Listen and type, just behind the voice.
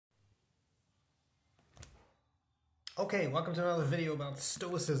Okay, welcome to another video about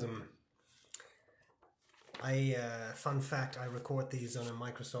Stoicism. Fun fact, I record these on a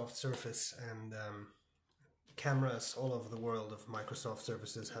Microsoft Surface, and cameras all over the world of Microsoft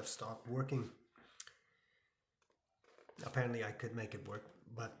Surfaces have stopped working. Apparently I could make it work,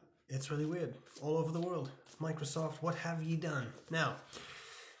 but it's really weird. All over the world. Microsoft, what have ye done? Now,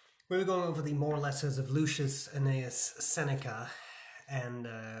 we were going over the moral letters of Lucius Annaeus Seneca, and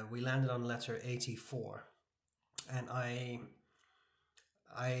we landed on letter 84. And I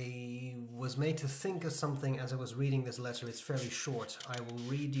was made to think of something as I was reading this letter. It's fairly short. I will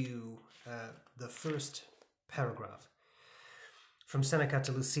read you the first paragraph. From Seneca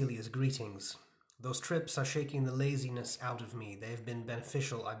to Lucilius, greetings. Those trips are shaking the laziness out of me. They have been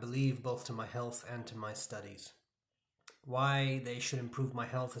beneficial, I believe, both to my health and to my studies. Why they should improve my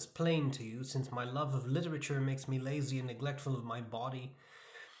health is plain to you, since my love of literature makes me lazy and neglectful of my body.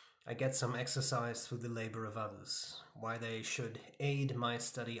 I get some exercise through the labor of others. Why they should aid my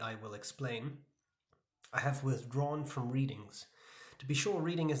study I will explain. I have withdrawn from readings. To be sure,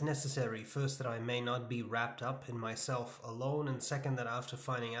 reading is necessary, first that I may not be wrapped up in myself alone, and second that after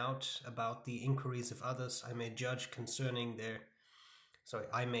finding out about the inquiries of others I may judge concerning their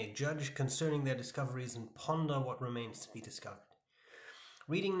discoveries and ponder what remains to be discovered.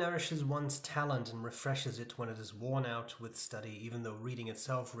 Reading nourishes one's talent and refreshes it when it is worn out with study, even though reading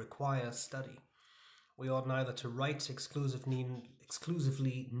itself requires study. We ought neither to write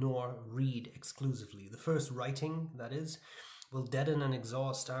exclusively nor read exclusively. The first, writing, that is, will deaden and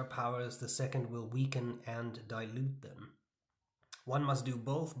exhaust our powers. The second will weaken and dilute them. One must do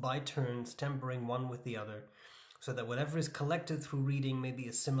both by turns, tempering one with the other, so that whatever is collected through reading may be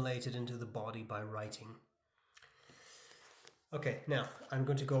assimilated into the body by writing. Okay, now I'm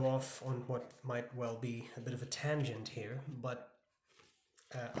going to go off on what might well be a bit of a tangent here, but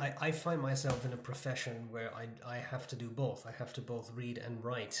I find myself in a profession where I have to do both. I have to both read and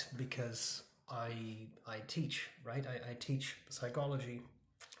write because I teach, right? I teach psychology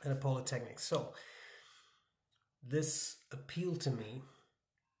at a polytechnic. So this appealed to me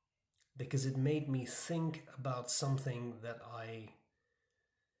because it made me think about something that I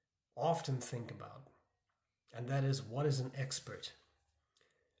often think about. And that is, what is an expert?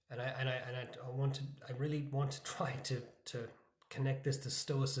 And I really want to try to connect this to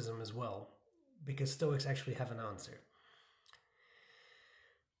Stoicism as well, because Stoics actually have an answer.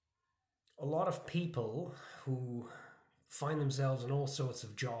 A lot of people who find themselves in all sorts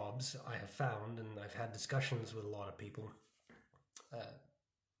of jobs, I have found, and I've had discussions with a lot of people,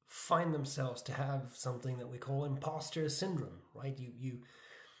 find themselves to have something that we call imposter syndrome, right?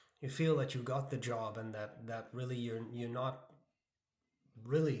 You feel that you got the job and that really you're not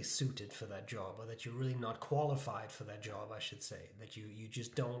really suited for that job, or that you're really not qualified for that job, I should say. That you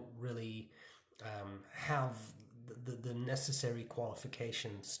just don't really have the necessary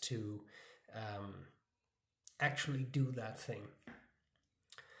qualifications to actually do that thing.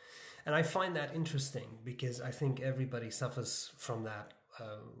 And I find that interesting because I think everybody suffers from that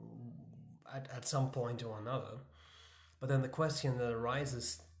at some point or another. But then the question that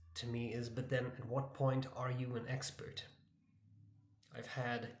arises to me is, but then at what point are you an expert? I've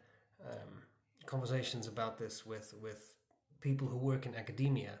had conversations about this with people who work in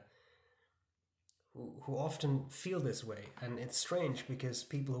academia who often feel this way, and it's strange because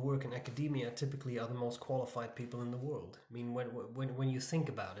people who work in academia typically are the most qualified people in the world. I mean, when you think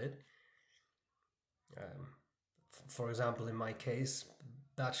about it, for example, in my case,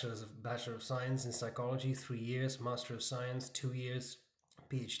 Bachelor of Science in Psychology, 3 years, Master of Science, 2 years,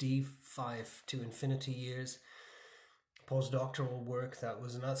 PhD, 5 to infinity years, postdoctoral work, that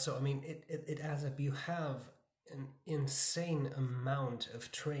was another. So, I mean, it adds up. You have an insane amount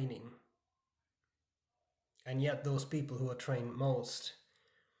of training. And yet those people who are trained most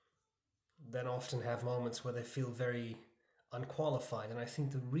then often have moments where they feel very unqualified. And I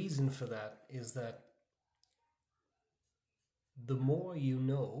think the reason for that is that the more you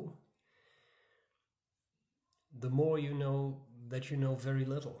know that you know very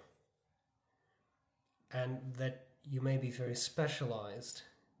little, and that you may be very specialized,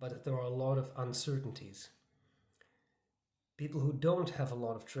 but that there are a lot of uncertainties. People who don't have a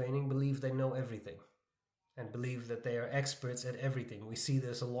lot of training believe they know everything and believe that they are experts at everything. We see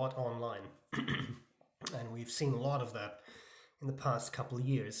this a lot online, and we've seen a lot of that in the past couple of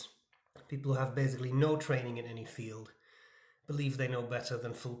years. People who have basically no training in any field believe they know better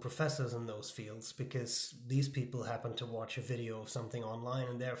than full professors in those fields because these people happen to watch a video of something online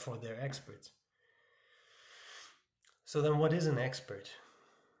and therefore they're experts. So then what is an expert?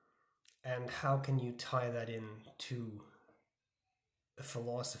 And how can you tie that in to a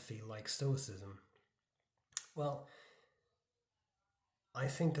philosophy like Stoicism? Well, I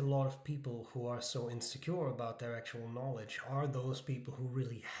think a lot of people who are so insecure about their actual knowledge are those people who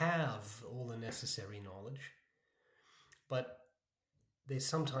really have all the necessary knowledge, but they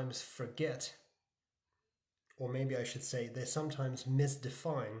sometimes forget, or maybe I should say, they sometimes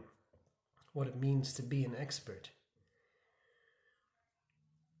misdefine what it means to be an expert.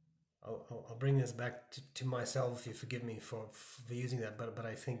 I'll bring this back to myself, if you forgive me for using that, but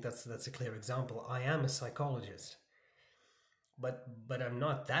I think that's a clear example. I am a psychologist, but I'm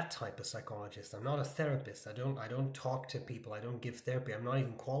not that type of psychologist. I'm not a therapist. I don't talk to people. I don't give therapy. I'm not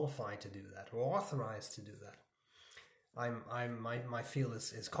even qualified to do that or authorized to do that. My field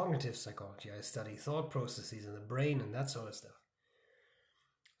is cognitive psychology. I study thought processes in the brain and that sort of stuff.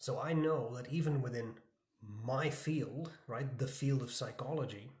 So I know that even within my field, right, the field of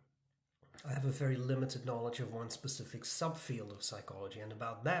psychology, I have a very limited knowledge of one specific subfield of psychology, and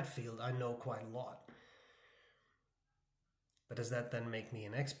about that field I know quite a lot. But does that then make me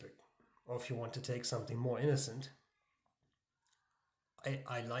an expert? Or if you want to take something more innocent,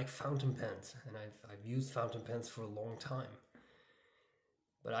 I like fountain pens, and I've used fountain pens for a long time.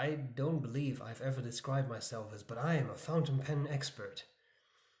 But I don't believe I've ever described myself as, but I am a fountain pen expert.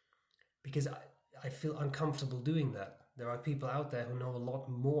 Because I feel uncomfortable doing that. There are people out there who know a lot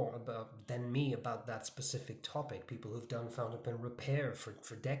more than me about that specific topic. People who've done fountain pen repair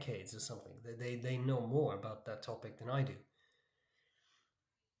for decades or something. They know more about that topic than I do.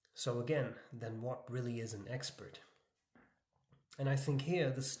 So again, then what really is an expert? And I think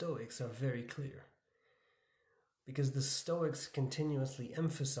here the Stoics are very clear. Because the Stoics continuously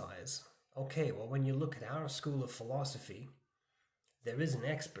emphasize, okay, well, when you look at our school of philosophy, there is an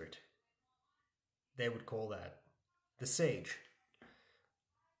expert. They would call that the sage,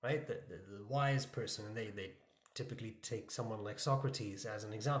 right? The wise person. And they typically take someone like Socrates as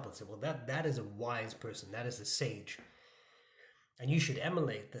an example and say, well, that is a wise person. That is a sage. And you should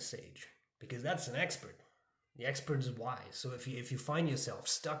emulate the sage because that's an expert. The expert is wise. So if you find yourself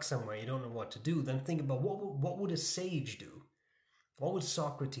stuck somewhere, you don't know what to do, then think about what would a sage do? What would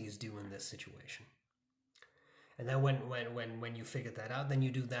Socrates do in this situation? And then when you figure that out, then you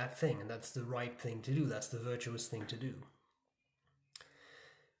do that thing, and that's the right thing to do. That's the virtuous thing to do.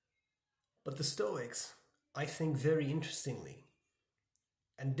 But the Stoics, I think very interestingly,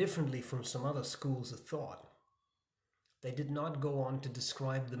 and differently from some other schools of thought, they did not go on to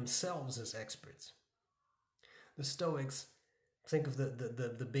describe themselves as experts. The Stoics, think of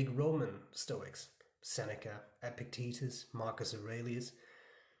the big Roman Stoics, Seneca, Epictetus, Marcus Aurelius.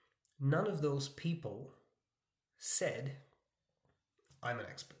 None of those people said, I'm an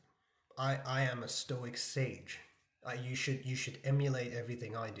expert. I am a Stoic sage. You should emulate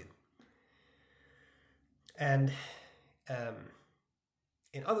everything I do. And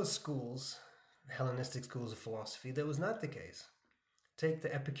in other schools, Hellenistic schools of philosophy, that was not the case. Take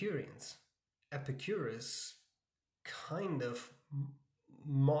the Epicureans. Epicurus kind of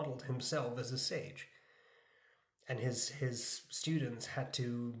modeled himself as a sage. And his students had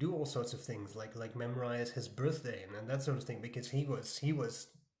to do all sorts of things, like memorize his birthday and that sort of thing, because he was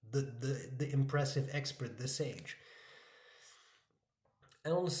the impressive expert, the sage.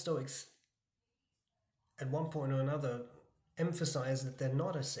 And all the Stoics, at one point or another, emphasize that they're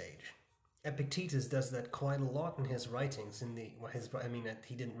not a sage. Epictetus does that quite a lot in his writings.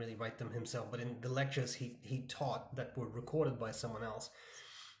 He didn't really write them himself, but in the lectures he taught that were recorded by someone else,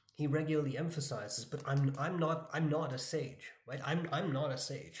 he regularly emphasizes, but I'm not a sage, right? I'm not a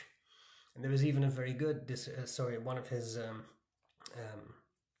sage. And there was even a very good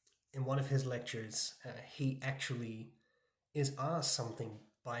in one of his lectures, he actually is asked something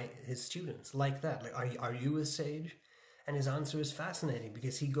by his students like that, like, are you a sage? And his answer is fascinating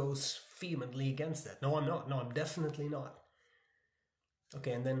because he goes vehemently against that. No, I'm not. No, I'm definitely not.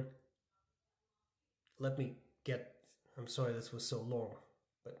 Okay, and then I'm sorry this was so long,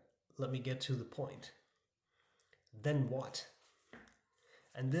 but let me get to the point. Then what?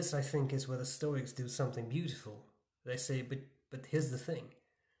 And this, I think, is where the Stoics do something beautiful. They say, but here's the thing.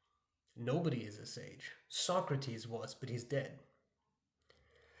 Nobody is a sage. Socrates was, but he's dead.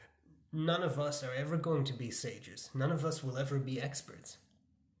 None of us are ever going to be sages. None of us will ever be experts.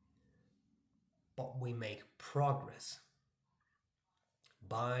 But we make progress.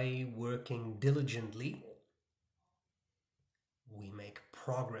 By working diligently, we make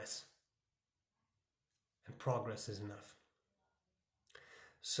progress. And progress is enough.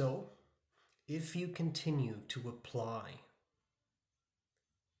 So, if you continue to apply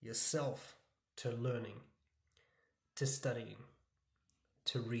yourself to learning, to studying,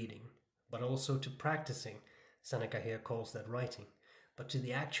 to reading, but also to practicing, Seneca here calls that writing, but to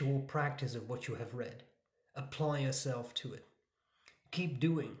the actual practice of what you have read, apply yourself to it. Keep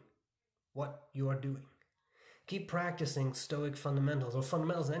doing what you are doing. Keep practicing Stoic fundamentals, or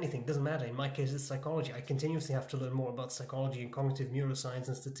fundamentals in anything, doesn't matter. In my case, it's psychology. I continuously have to learn more about psychology and cognitive neuroscience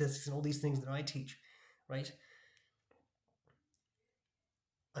and statistics and all these things that I teach, right?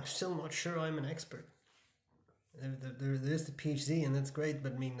 I'm still not sure I'm an expert. There is the PhD, and that's great,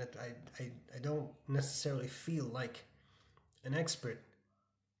 but I mean that I don't necessarily feel like an expert,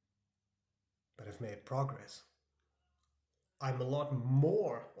 but I've made progress. I'm a lot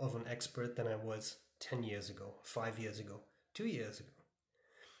more of an expert than I was 10 years ago, 5 years ago, 2 years ago,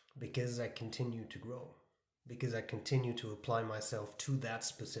 because I continue to grow, because I continue to apply myself to that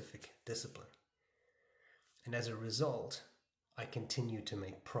specific discipline. And as a result, I continue to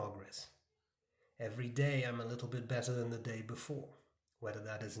make progress. Every day I'm a little bit better than the day before, whether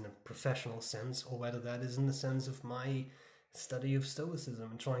that is in a professional sense or whether that is in the sense of my study of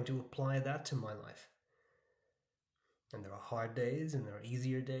Stoicism and trying to apply that to my life. And there are hard days and there are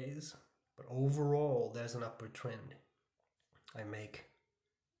easier days, but overall there's an upward trend. I make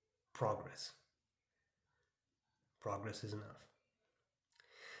progress. Progress is enough.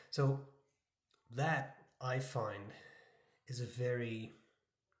 So that, I find, is a very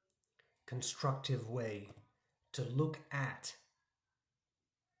constructive way to look at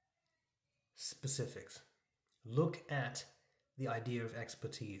specifics. Look at the idea of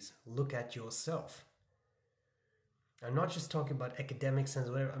expertise. Look at yourself. I'm not just talking about academic sense,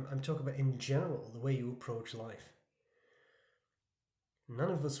 whatever. I'm talking about in general, the way you approach life.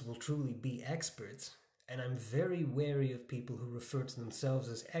 None of us will truly be experts, and I'm very wary of people who refer to themselves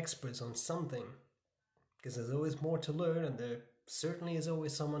as experts on something, because there's always more to learn, and there certainly is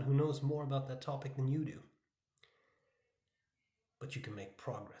always someone who knows more about that topic than you do. But you can make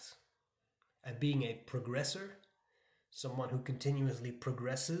progress. And being a progressor, someone who continuously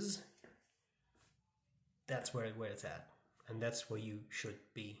progresses, that's where it's at. And that's where you should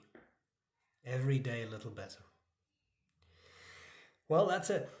be. Every day a little better. Well, that's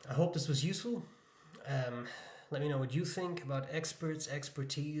it. I hope this was useful. Let me know what you think about experts,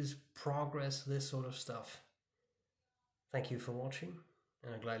 expertise, progress, this sort of stuff. Thank you for watching,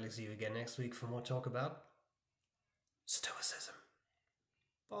 and I'll gladly see you again next week for more talk about Stoicism.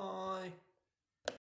 Bye.